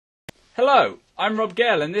Hello, I'm Rob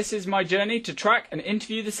Gale and this is my journey to track and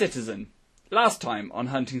interview the citizen. Last time on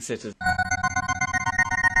Hunting Citizen.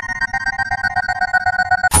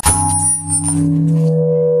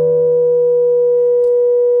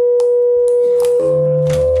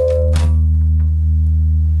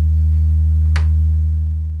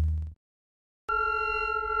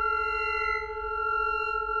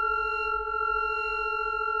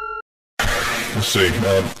 Let's see,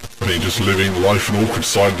 just living life in awkward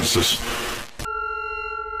silences.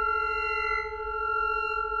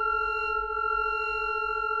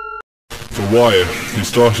 For Wyatt, he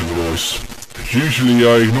started the voice. Usually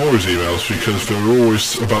I ignore his emails because they're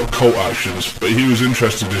always about cult actions, but he was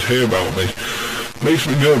interested to hear about me. Makes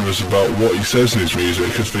me nervous about what he says in his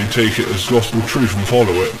music as they take it as gospel truth and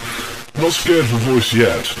follow it. I'm not scared of the voice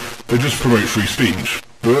yet, they just promote free speech.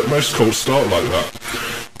 But most cults start like that.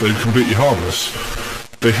 They're completely harmless.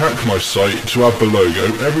 They hack my site to add the logo.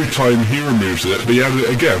 Every time he removes it, they add it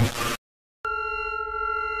again.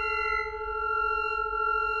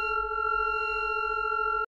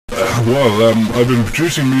 I've been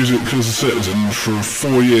producing music as a citizen for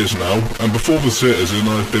 4 years now, and before the citizen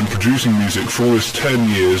I've been producing music for almost 10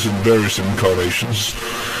 years in various incarnations,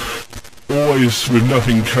 always with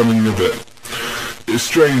nothing coming of it. It's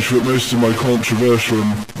strange that most of my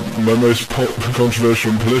most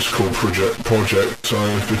controversial and political project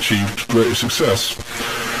I've achieved greater success.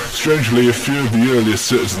 Strangely, a few of the earliest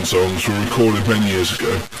Citizen songs were recorded many years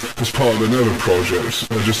ago as part of another project.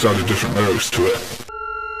 I just added different lyrics to it.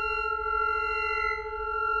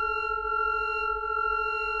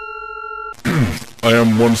 I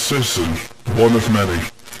am one citizen, one of many.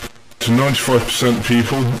 To 95%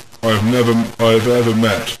 people I have ever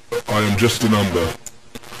met, I am just a number.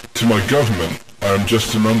 To my government, I am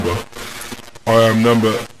just a number. I am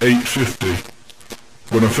number 850.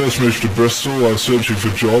 When I first moved to Bristol, I was searching for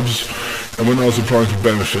jobs, and when I was applying for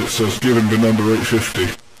benefits, I was given the number 850.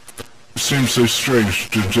 It seems so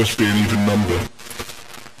strange to just be an even number.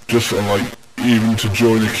 Just felt like even to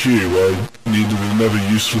join a queue, I needed another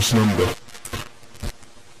useless number.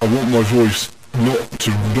 I want my voice not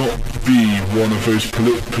be one of those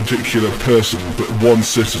particular person, but one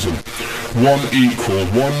citizen. One equal,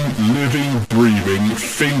 one living, breathing,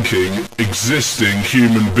 thinking, existing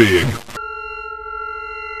human being.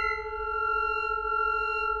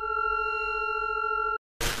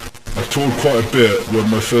 I toured quite a bit when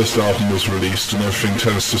my first album was released, and everything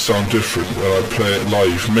tends to sound different when I play it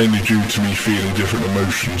live, mainly due to me feeling different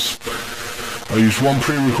emotions. I use one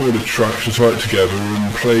pre-recorded track to tie it together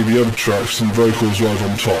and play the other tracks and vocals live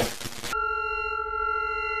on top.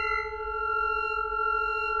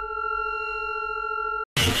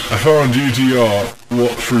 I found UDR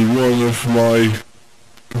through one of my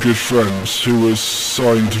good friends who was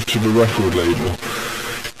signed to the record label.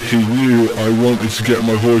 He knew I wanted to get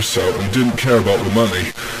my voice out and didn't care about the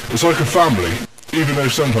money. It's like a family, even though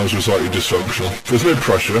sometimes we're slightly dysfunctional. There's no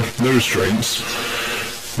pressure, no restraints.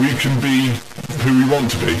 We can be who we want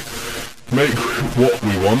to be, make what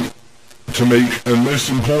we want to make, and most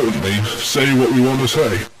importantly, say what we want to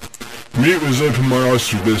say. Mute has opened my eyes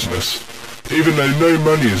to business. Even though no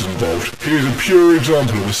money is involved, he is a pure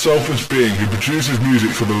example of a selfless being who produces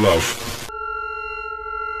music for the love.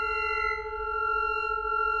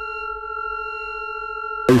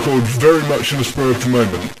 I record very much in the spur of the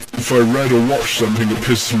moment. If I read or watch something that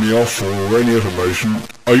pisses me off or any other emotion,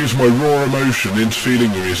 I use my raw emotion into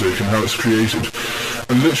feeling the music and how it's created.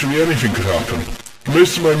 And literally anything could happen.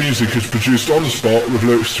 Most of my music is produced on the spot with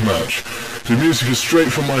lyrics to match. The music is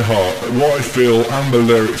straight from my heart, what I feel, and the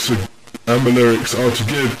lyrics are to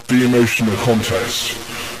give the emotion a context.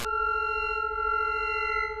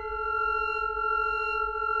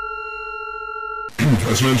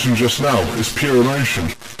 As mentioned just now, it's pure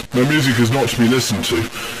emotion. My music is not to be listened to,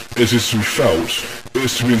 it is to be felt, it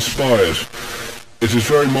is to be inspired. It is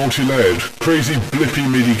very multi-layered, crazy blippy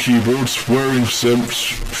MIDI keyboards, whirring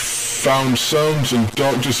synths, found sounds and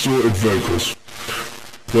dark distorted vocals.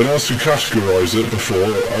 When asked to categorise it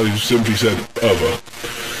before, I simply said other.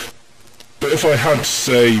 But if I had to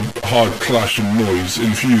say hard clash and noise,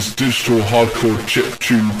 infused digital hardcore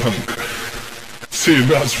chiptune punk, see,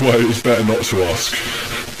 that's why it's better not to ask.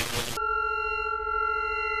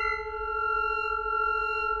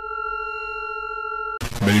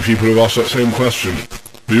 Many people have asked that same question.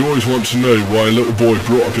 They always want to know why a little boy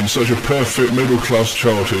brought up in such a perfect middle-class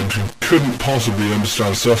childhood who couldn't possibly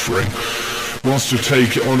understand suffering wants to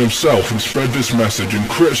take it on himself and spread this message and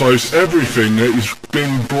criticise everything that he's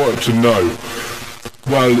been brought up to know.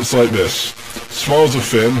 Well, it's like this. Smiles are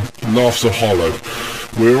thin, laughs are hollow.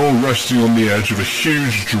 We're all resting on the edge of a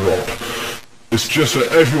huge drop. It's just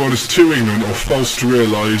that everyone is too ignorant or false to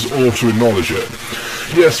realise or to acknowledge it.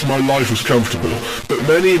 Yes, my life was comfortable, but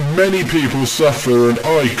many people suffer, and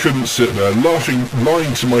I couldn't sit there laughing,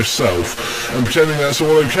 lying to myself and pretending that's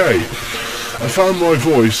all okay. I found my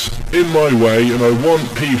voice in my way, and I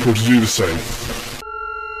want people to do the same.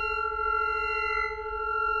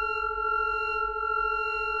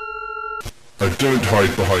 I don't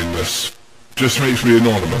hide behind this. Just makes me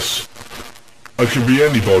anonymous. I could be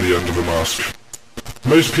anybody under the mask.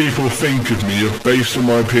 Most people think of me based on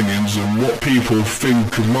my opinions, and what people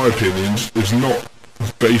think of my opinions is not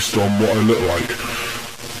based on what I look like.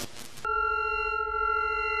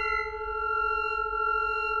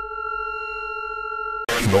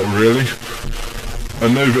 Not really.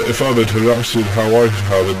 I know that if others had acted how I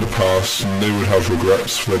have in the past, they would have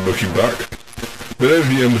regrets when looking back. But at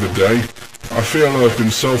the end of the day, I feel I've been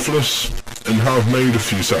selfless and have made a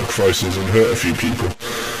few sacrifices and hurt a few people.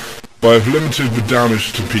 But I've limited the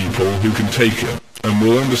damage to people who can take it and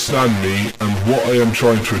will understand me and what I am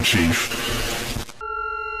trying to achieve.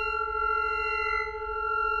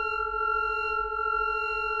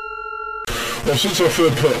 Well, since I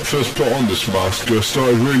first put on this mask, I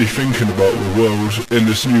started really thinking about the world in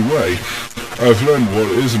this new way. I've learned what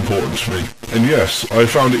is important to me. And yes, I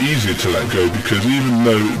found it easier to let go, because even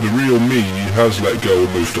though the real me has let go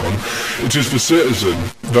and moved on, it is the citizen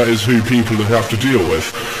that is who people have to deal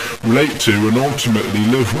with, relate to, and ultimately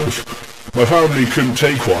live with. My family couldn't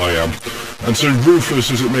take what I am, and so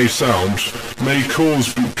ruthless as it may sound, may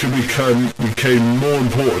cause became more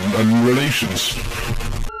important than relations.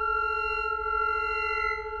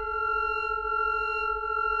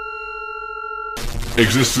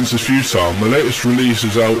 Existence is Futile. My latest release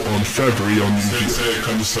is out on February on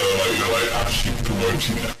YouTube. So you're actually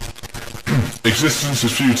promoting it. Existence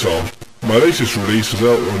is Futile. My latest release is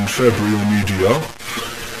out on February on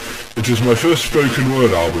UDR. It is my first spoken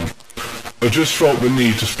word album. I just felt the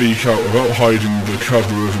need to speak out without hiding the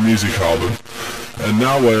cover of a music album, and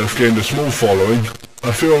now I have gained a small following,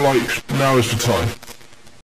 I feel like now is the time.